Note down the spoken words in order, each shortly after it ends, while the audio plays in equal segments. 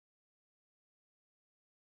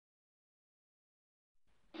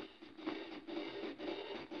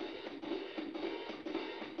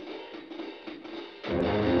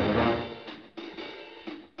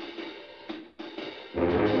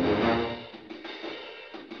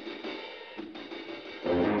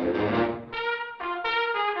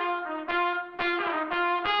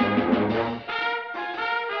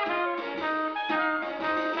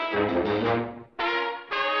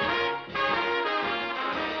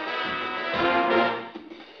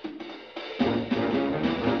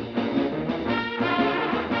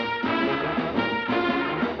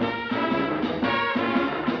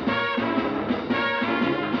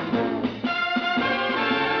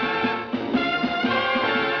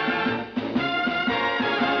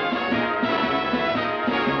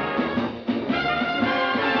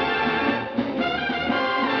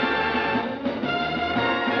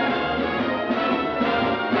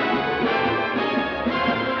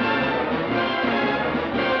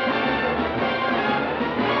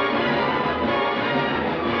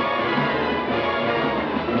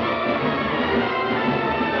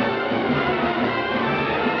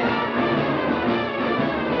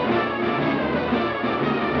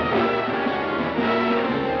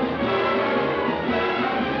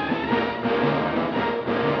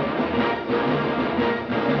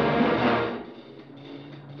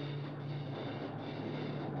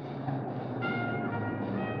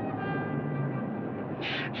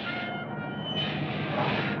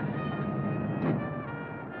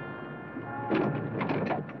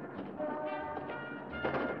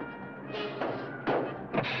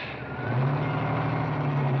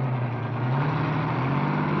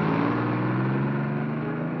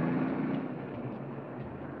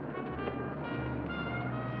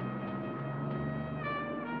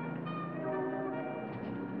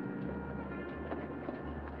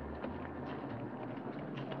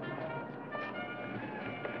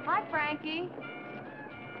Hi, Frankie.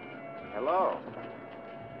 Hello.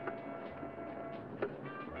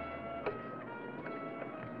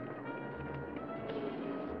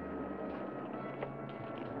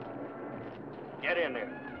 Get in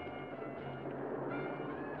there.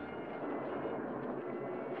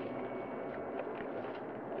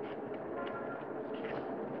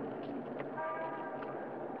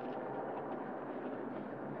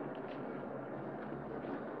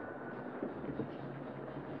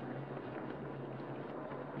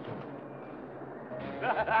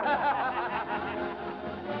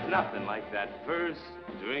 Nothing like that first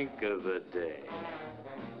drink of the day.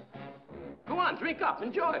 Go on, drink up,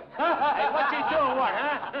 enjoy. Hey, what you doing, what,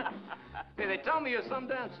 huh? Hey, they tell me you're some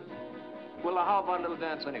dancer. Well, how about a little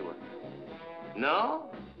dance anyway? No?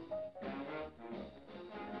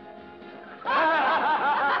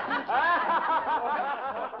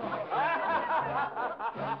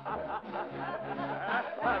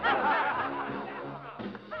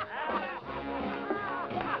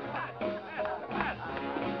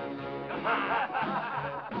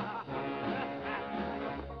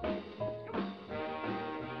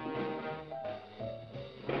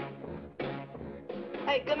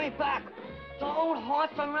 Hey, give me back. Don't horse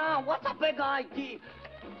around. What's a big idea?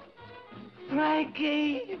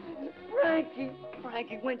 Frankie!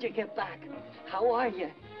 Frankie, when'd you get back? How are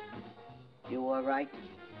you? You all right?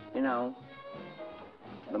 You know,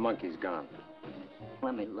 The monkey's gone.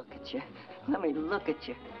 let me look at you.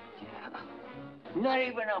 Yeah. Not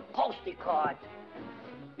even a postie card.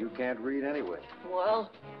 You can't read anyway.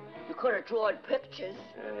 Well, you could have drawn pictures.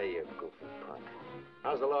 Hey, you goofy punk.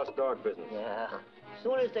 How's the lost dog business? Yeah. As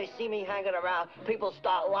soon as they see me hanging around, people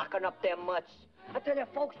start locking up their mutts. I tell you,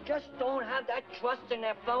 folks just don't have that trust in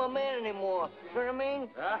their fellow man anymore. You know what I mean?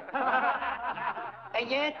 Hey,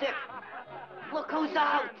 Yantic, look who's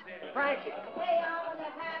out. Frankie.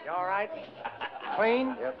 You all right?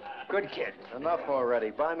 Clean? Yep. Good kid. Enough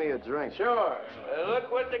already. Buy me a drink. Sure. Look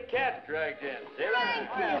what the cat dragged in.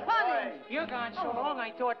 Frankie, honey. You're gone so long,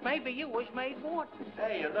 I thought maybe you was made warden.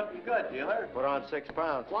 Hey, you're looking good, dealer. Put on 6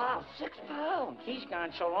 pounds. Wow, 6 pounds. He's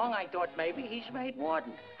gone so long, I thought maybe he's made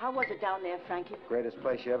warden. How was it down there, Frankie? Greatest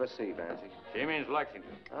place you ever see, Vancy. She means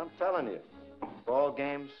Lexington. I'm telling you. Ball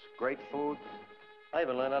games, great food. I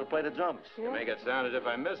even learned how to play the drums. You make it sound as if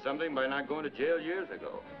I missed something by not going to jail years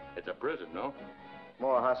ago. It's a prison, no?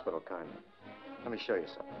 More hospital kind. Let me show you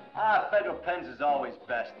something. Federal pens is always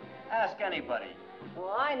best. Ask anybody.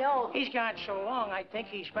 Well, I know. He's gone so long, I think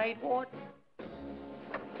he's made warden.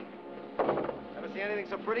 Ever see anything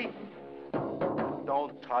so pretty?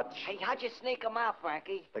 Don't touch. Hey, how'd you sneak him out,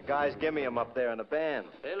 Frankie? The guys give me 'em up there in the band.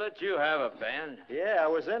 They let you have a band. Yeah, I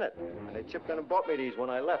was in it. And they chipped in and bought me these when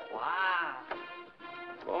I left. Wow.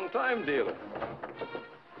 Long time dealer.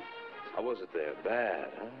 How was it there? Bad,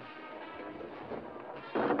 huh?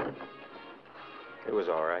 It was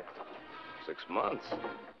all right. 6 months.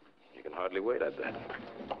 You can hardly wait, I bet.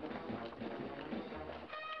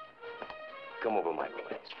 Come over my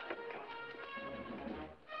place.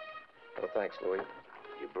 Oh, thanks, Louis.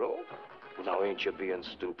 You broke? Now ain't you being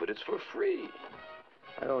stupid? It's for free.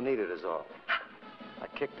 I don't need it is all. I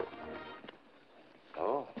kicked it.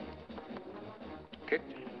 Oh.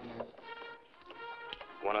 Kicked it.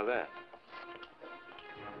 One of that.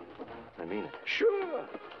 I mean it. Sure.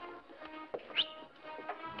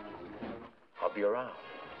 I'll be around.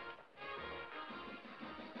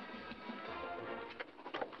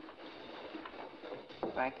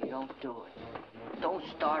 Frankie, don't do it. Don't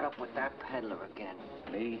start up with that peddler again.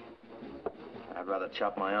 Me? I'd rather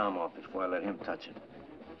chop my arm off before I let him touch it.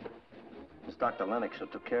 It's Dr. Lennox who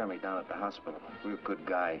took care of me down at the hospital. Real good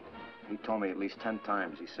guy. He told me at least 10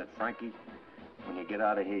 times. He said, Frankie, when you get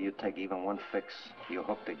out of here, you take even one fix, you're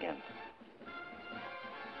hooked again.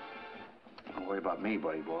 Don't worry about me,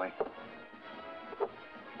 buddy boy.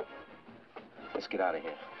 Let's get out of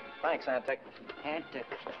here. Thanks, Antic. Antic,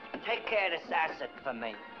 take care of this asset for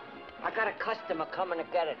me. I got a customer coming to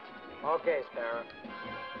get it. Okay, Sparrow.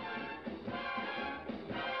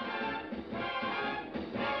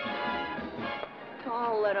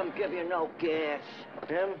 Don't let him give you no gas.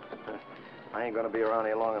 Him? I ain't gonna be around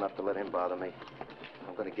here long enough to let him bother me.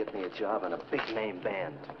 I'm gonna get me a job in a big-name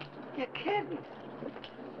band. You're kidding.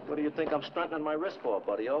 What do you think I'm strengthening my wrist for,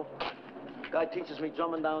 buddy-o? Guy teaches me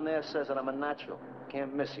drumming down there, says that I'm a natural.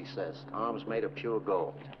 Can't miss, he says. Arms made of pure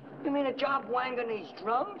gold. You mean a job wanging these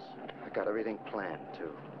drums? I got everything planned,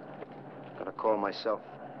 too. Gonna call myself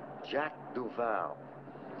Jack Duval.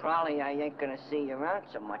 Probably I ain't gonna see you around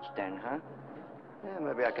so much then, huh? Yeah,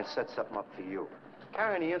 maybe I can set something up for you.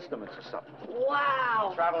 Carrying the instruments or something.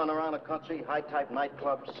 Wow! Traveling around the country, high-type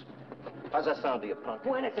nightclubs. How's that sound to you, punk?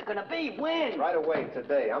 When is it gonna be? When? Right away,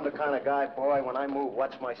 today. I'm the kind of guy, boy, when I move,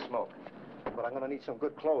 watch my smoke. But I'm gonna need some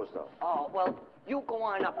good clothes, though. Oh, well, you go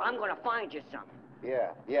on up. I'm gonna find you some.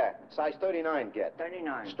 Yeah. Size 39 get.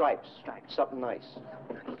 39. Stripes. Something nice.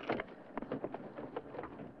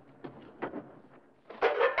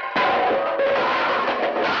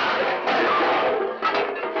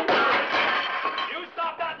 You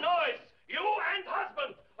stop that noise! You and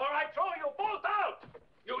husband, or I throw you both out!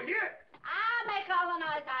 You hear? I'll make all the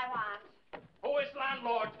noise I want. Who is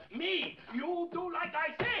landlord? Me! You do like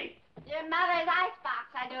I say! Your mother's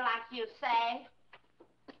icebox, I do like you say.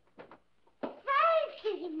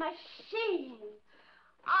 Frankie, machine.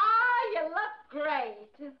 Oh, you look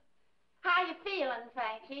great. How you feeling,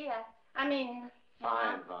 Frankie? I mean...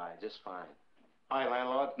 Fine, Vi, just fine. Hi,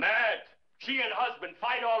 landlord. Mad! She and husband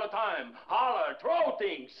fight all the time. Holler, throw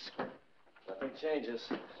things. Nothing changes.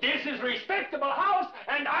 This is respectable house,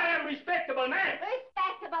 and I am respectable man.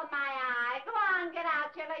 Respectable, my eye. Go on, get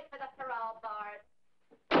out. You're late for the parole board.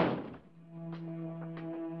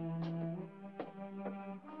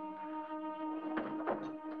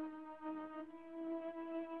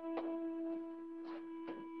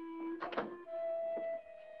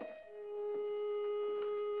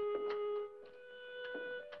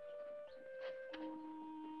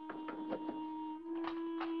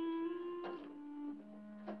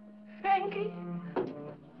 Frankie?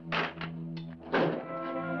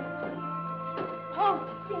 Oh,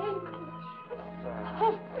 Frankie.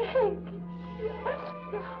 Oh, Frankie.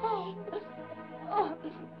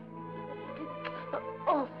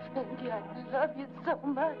 Oh, Frankie, I love you so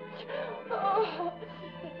much. Oh,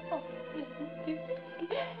 Frankie.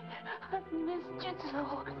 I've missed you so.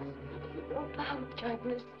 How much I've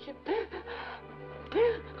missed you.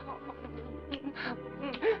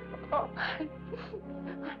 Oh,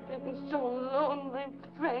 I've been so lonely,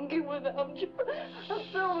 Frankie, without you. I'm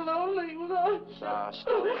so lonely without you. Sash,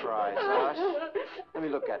 don't cry, Sash. Let me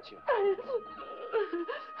look at you.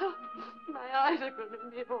 My eyes are going to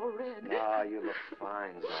be all red. Ah, you look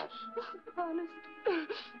fine, Sash. Honest.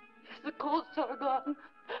 Is the cold sore gone?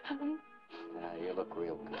 Yeah, you look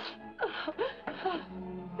real good.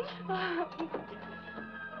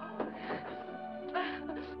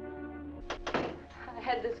 I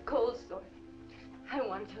had this cold sore. I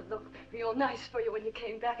wanted to look real nice for you when you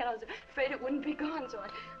came back, and I was afraid it wouldn't be gone, so I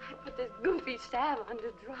put this goofy salve on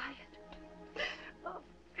to dry it. Oh,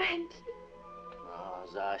 Frankie. Oh,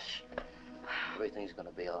 Sash, everything's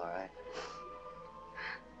gonna be all right.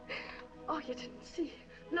 Oh, you didn't see.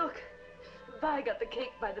 Look, Vi got the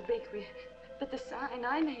cake by the bakery, but the sign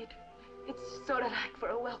I made, it's sort of like for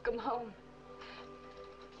a welcome home.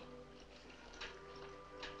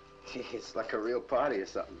 Gee, it's like a real party or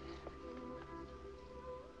something.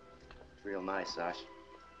 Real nice, Sash.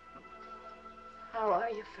 How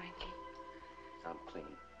are you, Frankie? I'm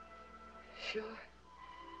clean. Sure.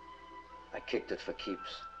 I kicked it for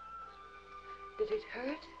keeps. Did it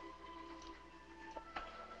hurt?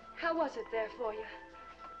 How was it there for you?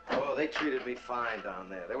 Oh, they treated me fine down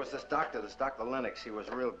there. There was this Dr. Lennox. He was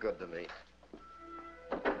real good to me.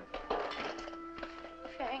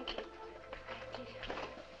 Frankie.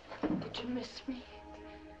 Did you miss me?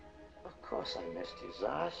 Of course I missed you,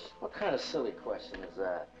 Sash. What kind of silly question is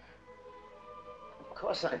that? Of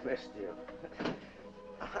course I missed you.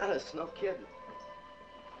 Honest, no kidding.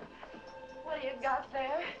 What do you got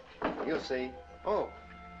there? You'll see. Oh,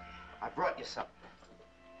 I brought you something.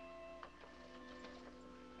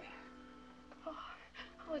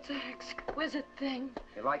 Oh, it's an exquisite thing.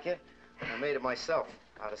 You like it? I made it myself,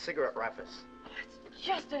 out of cigarette wrappers. It's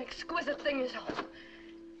just an exquisite thing, is all.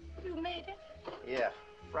 You made it? Yeah,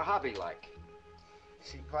 for a hobby like. You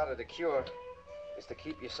see, part of the cure is to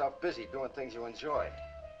keep yourself busy doing things you enjoy.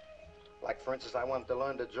 Like, for instance, I wanted to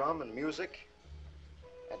learn the drum and music,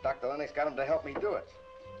 and Dr. Lennox got him to help me do it.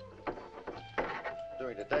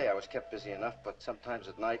 During the day, I was kept busy enough, but sometimes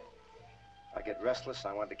at night, I get restless.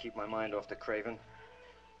 I wanted to keep my mind off the craving.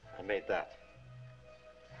 I made that.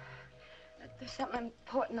 There's something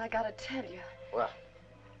important I gotta tell you. What?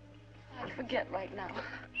 I forget right now.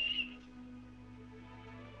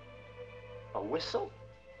 A whistle?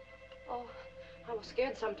 Oh, I was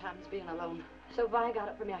scared sometimes being alone. So Vi got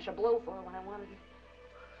it for me. I should blow for her when I wanted it.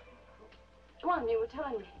 Go on, you were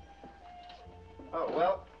telling me. Oh,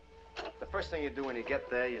 well, the first thing you do when you get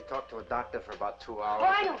there, you talk to a doctor for about 2 hours.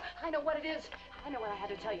 Oh, I know what it is. I know what I had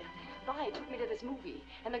to tell you. Vi took me to this movie,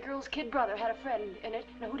 and the girl's kid brother had a friend in it.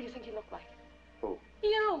 Now, who do you think he looked like? Who?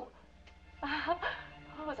 You. Oh,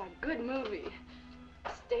 it was a good movie.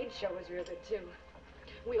 The stage show was real good, too.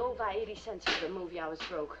 We owed Vi 80 cents for the movie. I was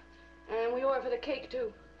broke. And we owe her for the cake,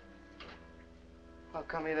 too. How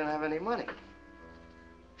come he didn't have any money?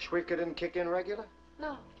 Schwiefka didn't kick in regular?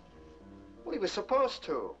 No. Well, he was supposed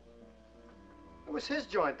to. It was his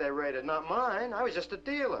joint they raided, not mine. I was just a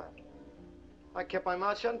dealer. I kept my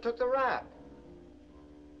mouth shut and took the rap.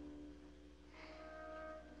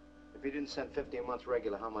 If he didn't send 50 a month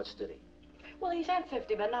regular, how much did he? Well, he sent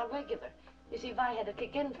 50, but not regular. You see, Vi had to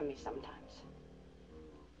kick in for me sometimes.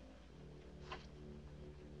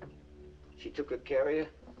 She took good care of you?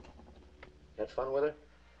 Had fun with her?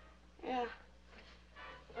 Yeah.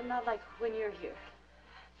 But not like when you're here.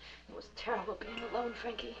 It was terrible being alone,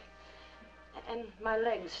 Frankie. And my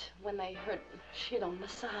legs, when they hurt, she don't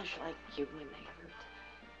massage like you when they hurt.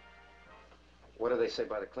 What do they say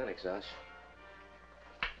by the clinic, Zosh?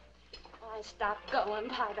 I stopped going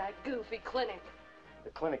by that goofy clinic. The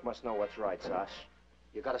clinic must know what's right, Zosh.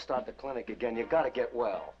 You gotta start the clinic again. You gotta get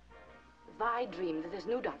well. Vi dreamed that this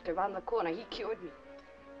new doctor around the corner, he cured me.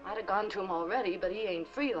 I'd have gone to him already, but he ain't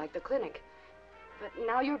free like the clinic. But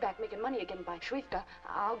now you're back making money again by Schwiefka.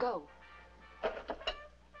 I'll go.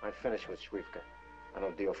 I'm finished with Schwiefka. I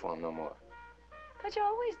don't deal for him no more. But you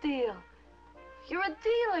always deal. You're a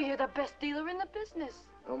dealer. You're the best dealer in the business.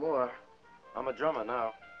 No more. I'm a drummer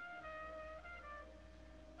now.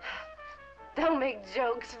 Don't make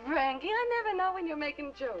jokes, Frankie. I never know when you're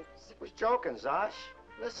making jokes. I was joking, Zosh.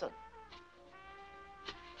 Listen.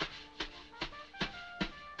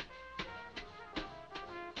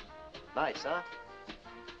 Nice, huh?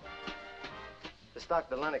 This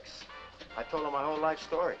Dr. Lennox, I told him my whole life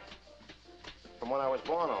story. From when I was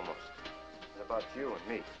born, almost. And about you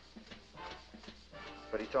and me.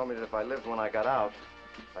 But he told me that if I lived when I got out,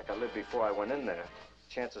 like I lived before I went in there,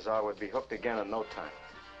 chances are I would be hooked again in no time.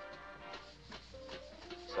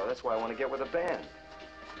 So that's why I want to get with a band.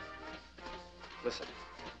 Listen.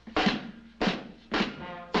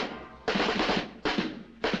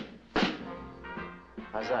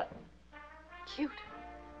 How's that? Cute.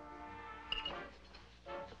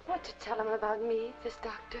 What'd you tell him about me, this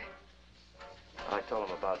doctor? I told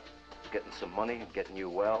him about getting some money and getting you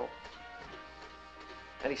well.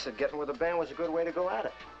 And he said getting with a band was a good way to go at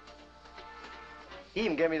it. He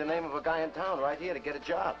even gave me the name of a guy in town right here to get a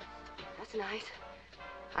job. That's nice.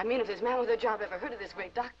 I mean, if this man with a job ever heard of this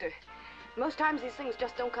great doctor, most times these things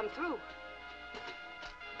just don't come through.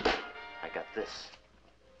 I got this.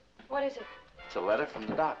 What is it? It's a letter from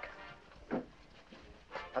the doc.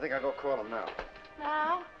 I think I'll go call him now.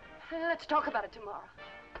 Now? Let's talk about it tomorrow.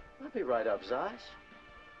 I'll be right up, Zosh.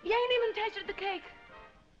 You ain't even tasted the cake.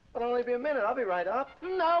 It'll only be a minute. I'll be right up.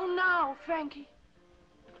 No, no, Frankie.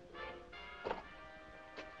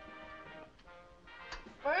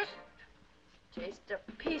 First, taste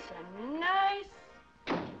a piece of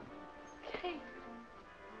nice cake.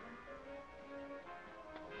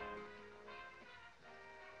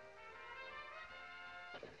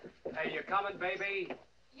 Hey, you coming, baby?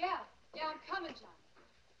 Yeah, I'm coming, John.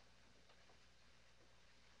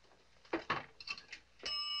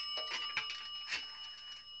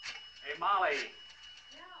 Hey, Molly.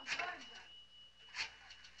 Yeah, I'm coming, John.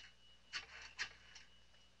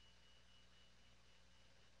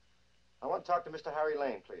 I want to talk to Mr. Harry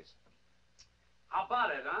Lane, please. How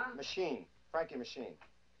about it, huh? Machine. Frankie Machine.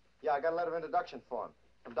 Yeah, I got a letter of introduction for him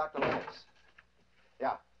from Dr. Lennox.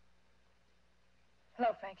 Yeah. Hello,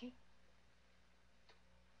 Frankie.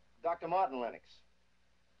 Dr. Martin Lennox.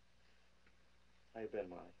 How you been,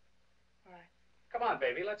 Molly? All right. Come on,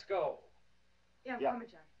 baby, let's go. Yeah, I'm Yeah. coming,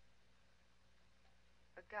 John.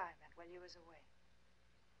 A guy met while you was away.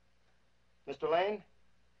 Mr. Lane,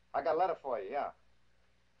 I got a letter for you, yeah.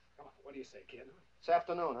 Come on, what do you say, kid? This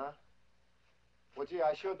afternoon, huh? Well, gee,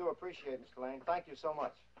 I sure do appreciate it, Mr. Lane. Thank you so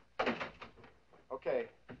much. Okay.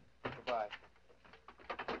 Goodbye.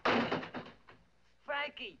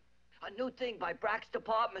 Frankie, a new thing by Brack's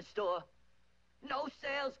department store. No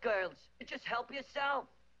sales girls. Just help yourself.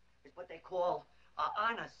 It's what they call a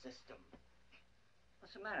honor system.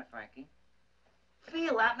 What's the matter, Frankie?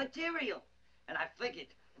 Feel that material. And I figured,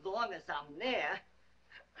 as long as I'm there...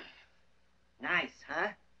 Nice, huh?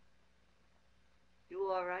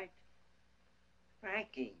 You all right?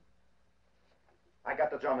 Frankie. I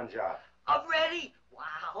got the drumming job. Already?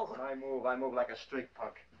 Wow. When I move like a street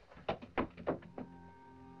punk.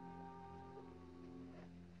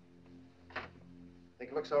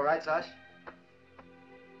 Think it looks all right, Zosh?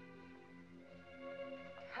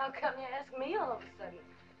 How come you ask me all of a sudden?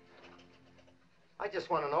 I just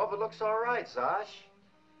want to know if it looks all right, Zosh.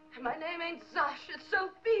 My name ain't Zosh, it's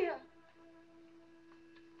Sophia.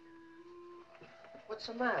 What's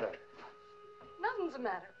the matter? Nothing's the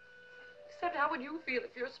matter. Except how would you feel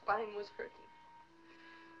if your spine was hurting?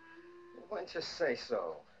 Why don't you say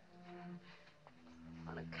so?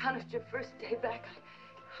 On account of your first day back,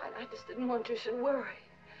 I just didn't want you should worry.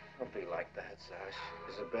 Don't be like that, Sash.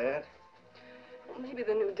 Is it bad? Well, maybe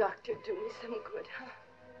the new doctor do me some good, huh?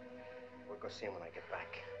 We'll go see him when I get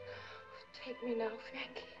back. Take me now,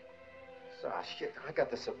 Frankie. Sash, I got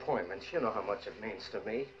this appointment. You know how much it means to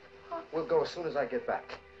me. We'll go as soon as I get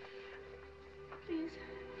back. Please,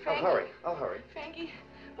 Frankie. I'll hurry. Frankie,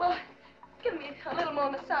 well, give me a little more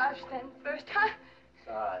massage then first, huh?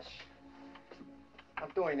 Sash, I'm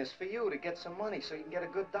doing this for you to get some money so you can get a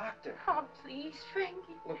good doctor. Oh, please,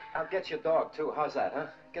 Frankie. Look, I'll get your dog, too. How's that, huh?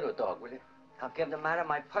 Get her a dog, will you? I'll give the matter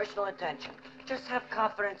my personal attention. Just have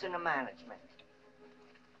confidence in the management.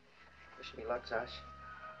 Wish me luck, Sash.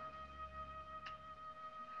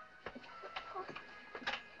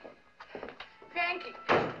 Frankie.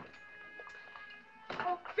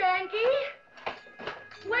 Oh, Frankie.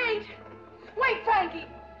 Wait. Wait, Frankie.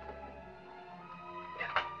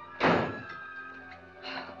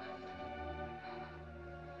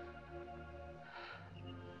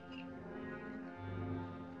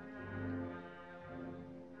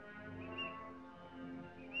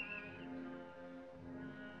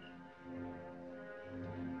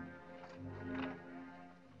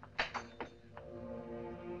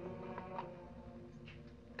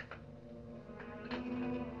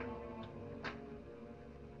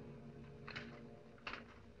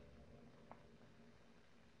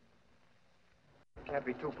 Can't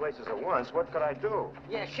be two places at once. What could I do?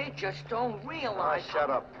 Yeah, she just don't Oh, realize. shut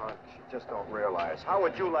up, punk. She just don't realize. How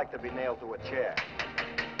would you like to be nailed to a chair?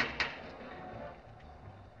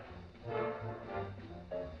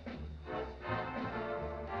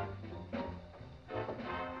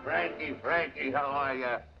 Frankie, how are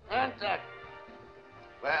you? Antek!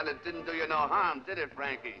 Well, it didn't do you no harm, did it,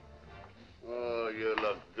 Frankie? Oh, you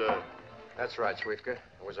look good. That's right, Schwiefka.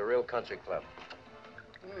 It was a real country club.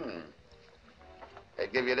 They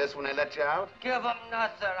give you this when they let you out? Give him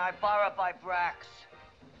nothing. I borrow by Brax.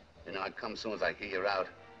 You know, I'd come soon as I hear you're out.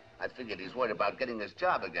 I figured he's worried about getting his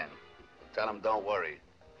job again. Tell him don't worry.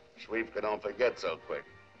 Schwiefka don't forget so quick.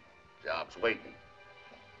 Job's waiting.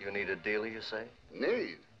 You need a dealer, you say?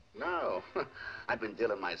 Need? No. I've been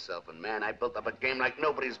dealing myself, and man, I built up a game like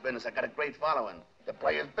nobody's business. I got a great following. The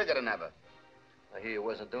player's bigger than ever. I hear you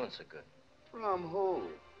wasn't doing so good. From who?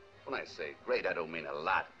 When I say great, I don't mean a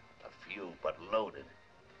lot. A few, but loaded.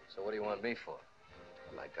 So what do you want me for?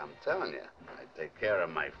 Like I'm telling you, I take care of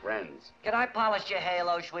my friends. Can I polish your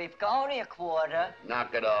halo, Schwiefka? Only a quarter.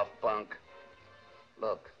 Knock it off, punk.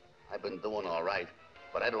 Look, I've been doing all right,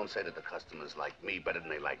 but I don't say that the customers like me better than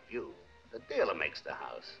they like you. The dealer makes the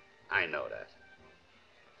house. I know that.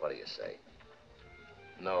 What do you say?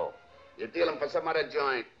 No. You're dealing for some other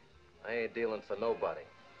joint. I ain't dealing for nobody.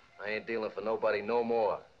 I ain't dealing for nobody no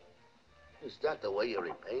more. Is that the way you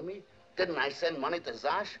repay me? Didn't I send money to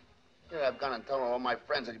Zosh? Yeah, I've gone and told all my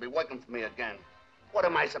friends that you'll be working for me again. What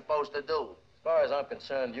am I supposed to do? As far as I'm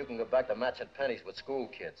concerned, you can go back to matching pennies with school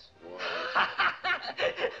kids.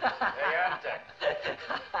 Hey,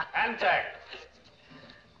 Antek!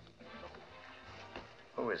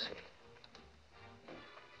 Who is he?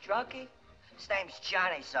 Drunkie? His name's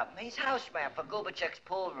Johnny something. He's houseman for Gubachek's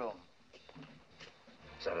pool room.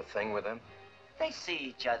 Is that a thing with him? They see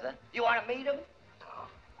each other. You want to meet him?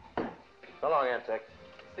 So long, Antek.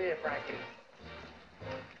 See you, Frankie.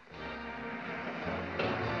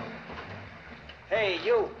 Hey,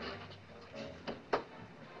 you.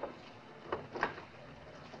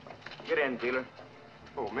 Get in, dealer.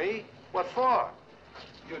 Who, me? What for?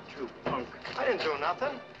 You too, punk. I didn't do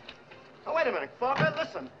nothing. Now, wait a minute, Fokker.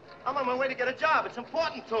 Listen, I'm on my way to get a job. It's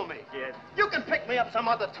important to me. Kid. You can pick me up some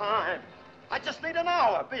other time. I just need an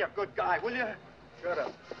hour. Be a good guy, will you? Shut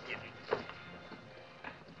up.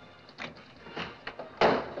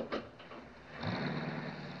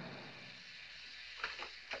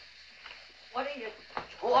 What are you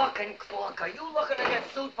talking, Clark? Are you looking to get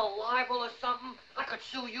sued for libel or something? I could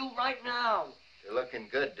sue you right now. You're looking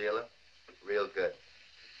good, dealer. Real good.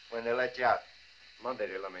 When they let you out? Monday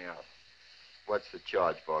they let me out. What's the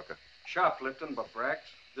charge, Fokker? Shoplifting, but Brax.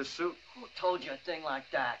 This suit, Who told you a thing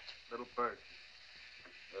like that? little bird.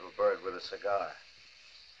 Little bird with a cigar.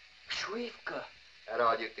 Schwiefka. That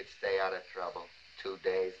all you could stay out of trouble? 2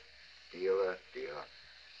 days? Dealer.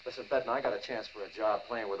 Listen, Benton, I got a chance for a job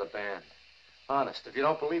playing with a band. Honest, if you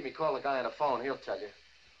don't believe me, call the guy on the phone. He'll tell you.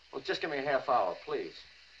 Well, just give me a half hour, please.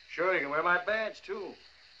 Sure, you can wear my badge, too.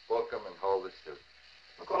 Book 'em and hold the suit.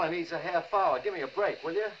 Look, all I need is a half hour. Give me a break,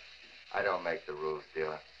 will you? I don't make the rules,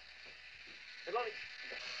 dealer. Hey, let me...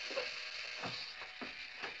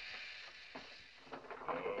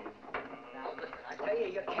 Now, listen, I tell you,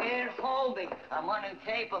 you can't can't hold me. I'm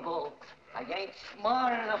unincapable. I ain't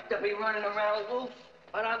smart enough to be running around loose,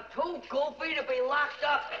 but I'm too goofy to be locked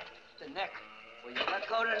up. To Nick. Will you let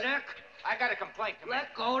go to Nick? I got a complaint to make.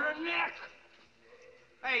 Let go to Nick.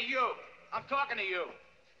 Hey, you. I'm talking to you.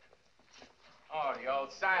 Oh, the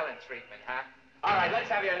old silent treatment, huh? All right, let's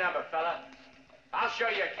have your number, fella. I'll show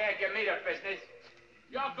you can't give me the business.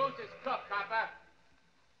 Your goose is cooked, copper.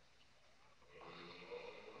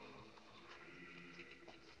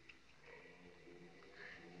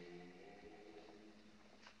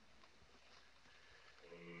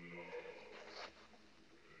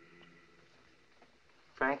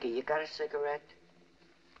 Frankie, you got a cigarette?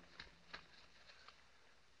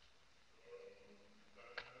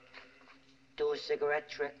 Do a cigarette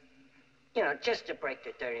trick? You know, just to break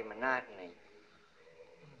the dirty monotony.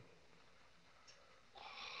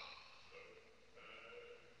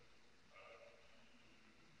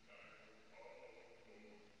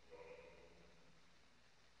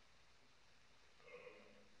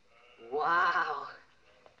 Wow.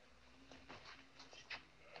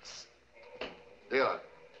 Dealer.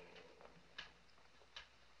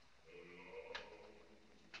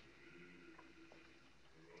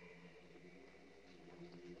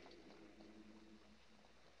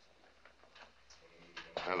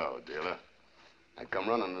 Hello, dealer. I come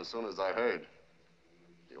running as soon as I heard.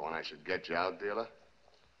 You want I should get you out, dealer?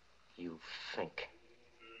 You think?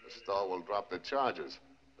 The store will drop the charges,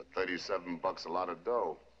 but $37 a lot of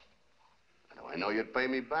dough. I know you'd pay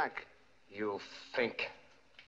me back. You think?